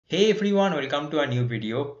Hey everyone, welcome to a new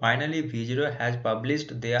video. Finally, V0 has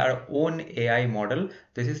published their own AI model.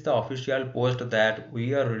 This is the official post that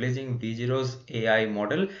we are releasing V0's AI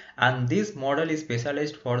model, and this model is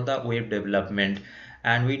specialized for the web development.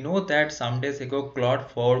 And we know that some days ago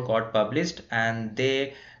Claude 4 got published, and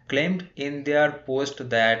they claimed in their post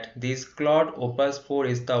that this Claude Opus 4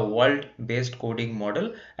 is the world best coding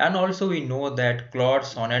model, and also we know that Claude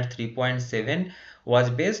Sonnet 3.7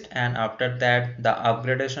 was based, and after that the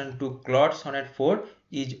upgradation to Claude Sonnet 4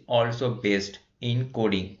 is also based in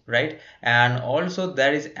coding, right? And also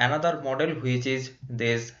there is another model which is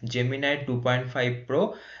this Gemini 2.5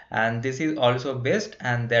 Pro, and this is also based,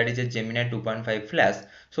 and that is a Gemini 2.5 Flash.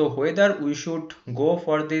 So whether we should go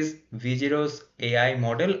for this V0's AI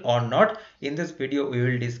model or not, in this video we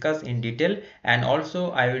will discuss in detail, and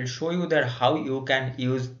also I will show you that how you can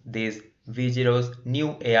use this V0's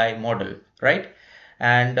new AI model, right?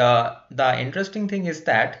 And the interesting thing is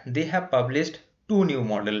that they have published two new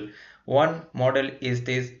model. One model is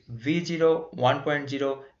this V0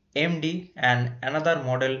 1.0 MD, and another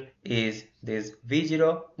model is this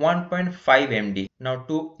V0 1.5 MD. Now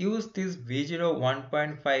to use this V0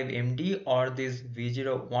 1.5 MD or this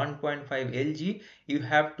V0 1.5 LG, you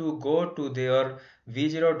have to go to their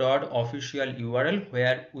v0.official URL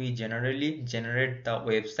where we generally generate the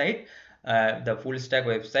website, the full stack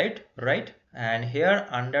website, right? And here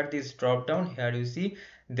under this drop down, here you see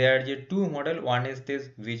there are two model. One is this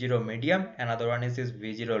V0 medium, another one is this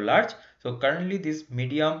V0 large. So currently this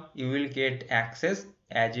medium you will get access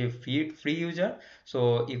as a free user.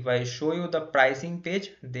 So if I show you the pricing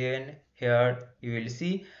page, then here you will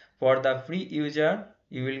see for the free user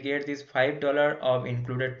you will get this $5 of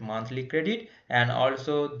included monthly credit, and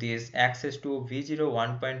also this access to V0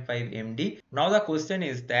 1.5 MD. Now the question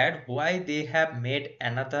is that why they have made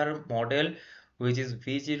another model which is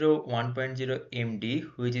V0 1.0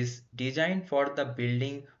 MD, which is designed for the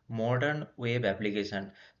building modern web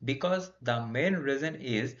application. Because the main reason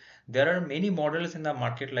is there are many models in the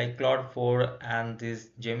market like Claude 4 and this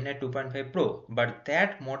Gemini 2.5 Pro, but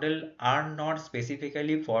that model are not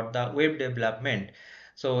specifically for the web development.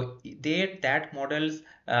 So that models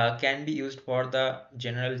can be used for the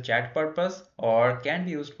general chat purpose, or can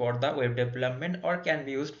be used for the web development, or can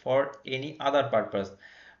be used for any other purpose.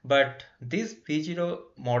 But these V0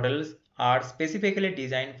 models are specifically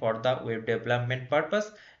designed for the web development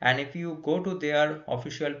purpose. And if you go to their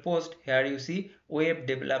official post, here you see web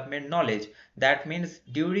development knowledge. That means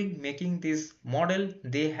during making this model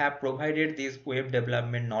they have provided this web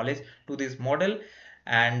development knowledge to this model,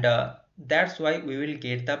 and that's why we will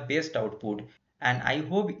get the best output. And I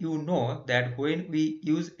hope you know that when we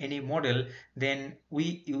use any model, then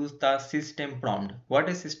we use the system prompt. What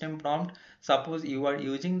is system prompt? Suppose you are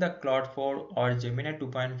using the Claude 4 or Gemini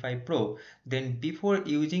 2.5 Pro, then before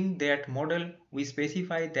using that model, we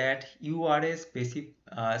specify that you are a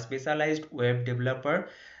specialized web developer.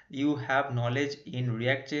 You have knowledge in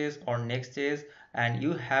React.js or Next.js, and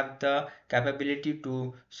you have the capability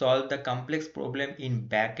to solve the complex problem in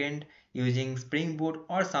backend using Spring Boot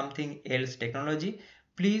or something else technology.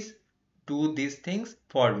 Please do these things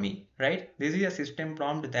for me, right? This is a system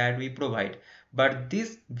prompt that we provide. But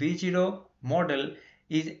this V0 model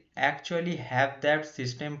is actually have that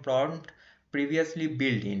system prompt previously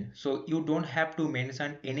built in. So you don't have to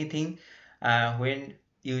mention anything when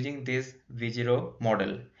using this V0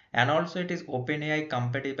 model. And also it is OpenAI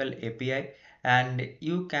compatible API, and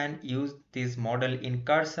you can use this model in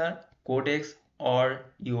Cursor, Codex, or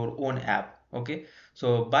your own app. Okay,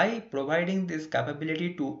 so by providing this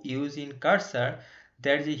capability to use in Cursor,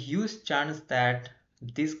 there is a huge chance that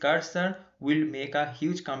this Cursor will make a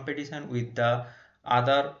huge competition with the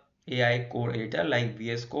other AI code editor like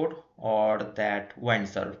VS Code or that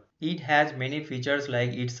Windsurf. It has many features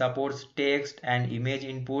like it supports text and image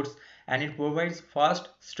inputs, and it provides fast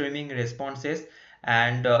streaming responses.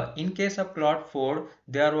 And in case of Claude 4,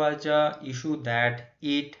 there was a issue that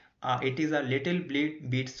it is a little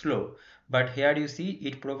bit slow, but here you see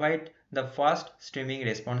it provides the fast streaming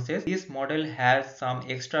responses. This model has some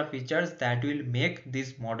extra features that will make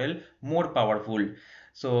this model more powerful.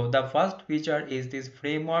 So the first feature is this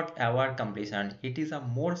framework aware completion. It is a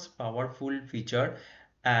most powerful feature,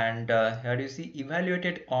 and here you see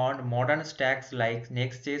evaluated on modern stacks like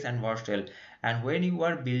Next.js and Vercel. And when you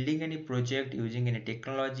are building any project using any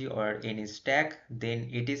technology or any stack, then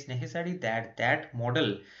it is necessary that that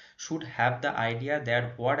model should have the idea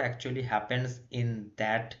that what actually happens in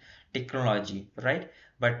that technology, right?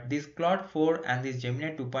 But this Claude 4 and this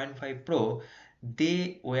Gemini 2.5 Pro,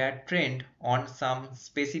 they were trained on some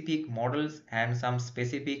specific models and some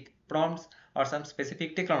specific prompts or some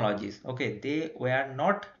specific technologies. Okay, they were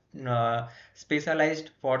not specialized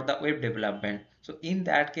for the web development. So in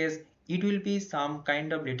that case, it will be some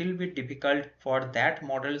kind of little bit difficult for that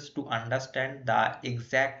models to understand the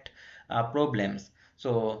exact problems.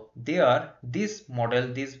 So there, this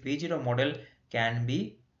model, this V0 model can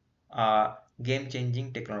be game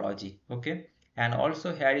changing technology. Okay, and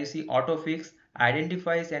also here you see autofix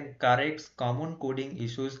identifies and corrects common coding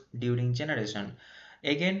issues during generation.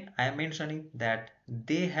 Again, I am mentioning that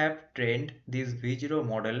they have trained this V0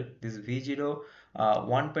 model, this V0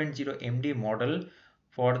 1.0 MD model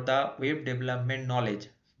for the web development knowledge.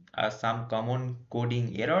 Some common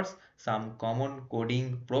coding errors, some common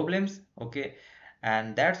coding problems. Okay,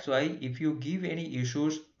 and that's why if you give any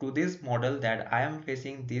issues to this model that I am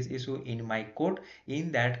facing this issue in my code,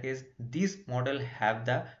 in that case this model have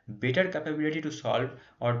the better capability to solve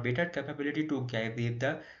or better capability to give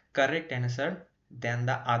the correct answer than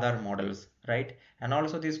the other models, right? And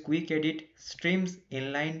also this quick edit streams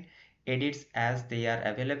inline edits as they are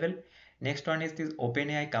available. Next one is this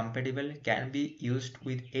OpenAI compatible, can be used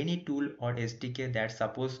with any tool or SDK that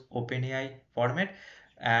supports OpenAI format,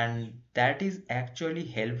 and that is actually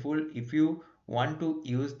helpful if you want to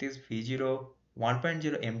use this V0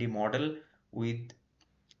 1.0 MD model with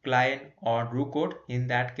client or root code. In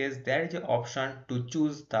that case, there is an option to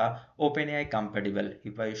choose the OpenAI compatible.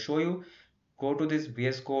 If I show you, go to this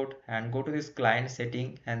VS Code and go to this client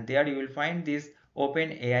setting, and there you will find this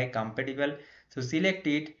OpenAI compatible. So select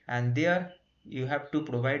it, and there you have to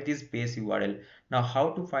provide this base URL. Now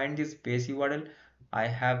how to find this base URL? I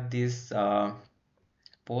have this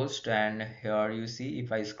post, and here you see,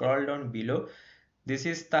 if I scroll down below, this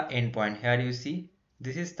is the endpoint. Here you see,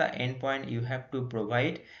 this is the endpoint you have to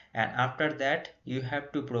provide, and after that you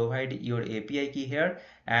have to provide your API key here,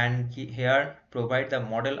 and here provide the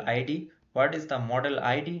model ID. What is the model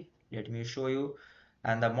ID? Let me show you.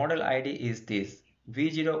 And the model ID is this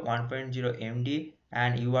V0 1.0 MD,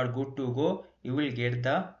 and you are good to go. You will get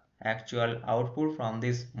the actual output from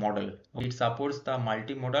this model. It supports the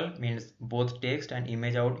multimodal, means both text and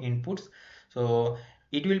image out inputs. So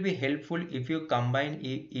it will be helpful if you combine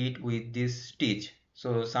it with this Stitch.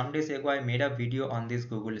 So some days ago I made a video on this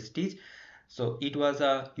Google Stitch. So it was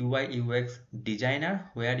a UI UX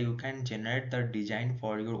designer where you can generate the design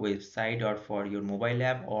for your website or for your mobile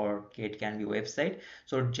app, or it can be website.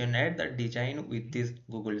 So generate the design with this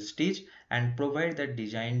Google Stitch and provide the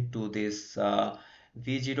design to this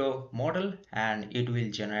V0 model, and it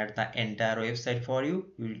will generate the entire website for you.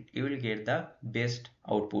 You will get the best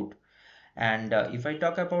output. And if I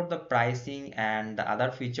talk about the pricing and the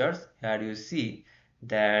other features, here you see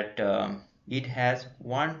that it has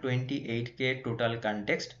 128K total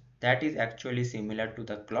context. That is actually similar to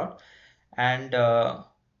the Claude. And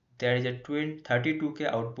there is a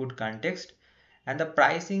 32K output context, and the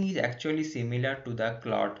pricing is actually similar to the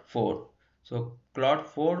Claude 4. So Claude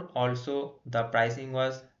 4 also, the pricing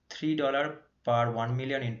was $3 per 1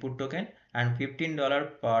 million input token and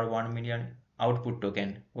 $15 per 1 million output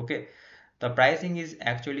token. Okay, the pricing is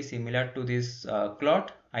actually similar to this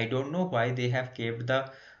Claude. I don't know why they have kept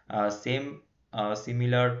the same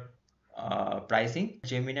similar pricing.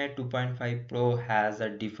 Gemini 2.5 Pro has a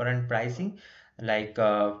different pricing, like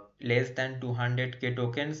less than 200K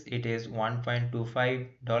tokens it is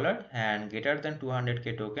 $1.25, and greater than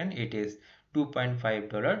 200K token it is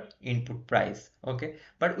 $2.5 input price. Okay,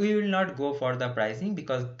 but we will not go for the pricing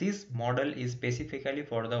because this model is specifically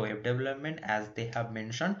for the web development, as they have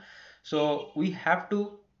mentioned. So we have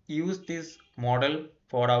to use this model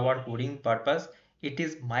for our coding purpose. It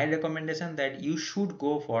is my recommendation that you should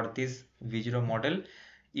go for this visual model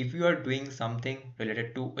if you are doing something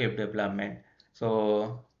related to web development.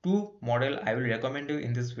 So two model I will recommend you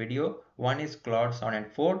in this video. One is Claude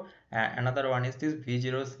Sonnet 4 and another one is this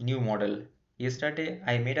V0's new model. Yesterday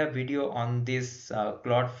I made a video on this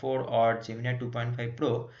Claude 4 or Gemini 2.5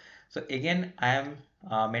 Pro. So again I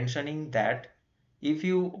am mentioning that if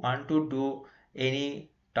you want to do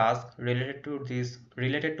any task related to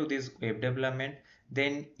this web development,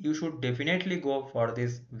 then you should definitely go for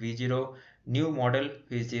this V0 new model,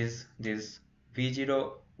 which is this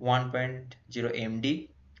V0 1.0 MD.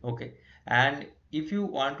 Okay, and if you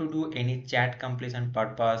want to do any chat completion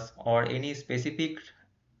purpose or any specific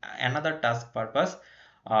another task purpose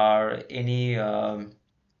or any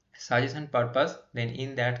suggestion purpose, then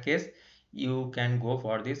in that case you can go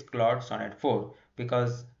for this Claude Sonnet 4,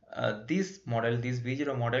 because this model, this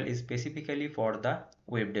V0 model is specifically for the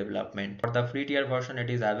web development. For the free tier version it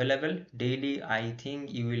is available daily. I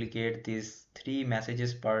think you will get these 3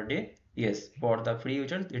 messages per day. Yes, for the free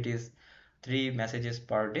users it is 3 messages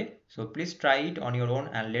per day. So please try it on your own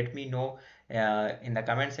and let me know in the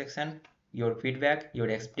comment section your feedback, your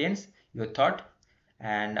experience, your thought.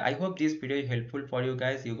 And I hope this video is helpful for you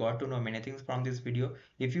guys. You got to know many things from this video.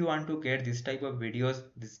 If you want to get this type of videos,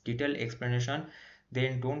 this detailed explanation,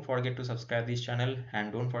 then don't forget to subscribe this channel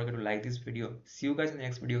and don't forget to like this video. See you guys in the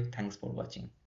next video. Thanks for watching.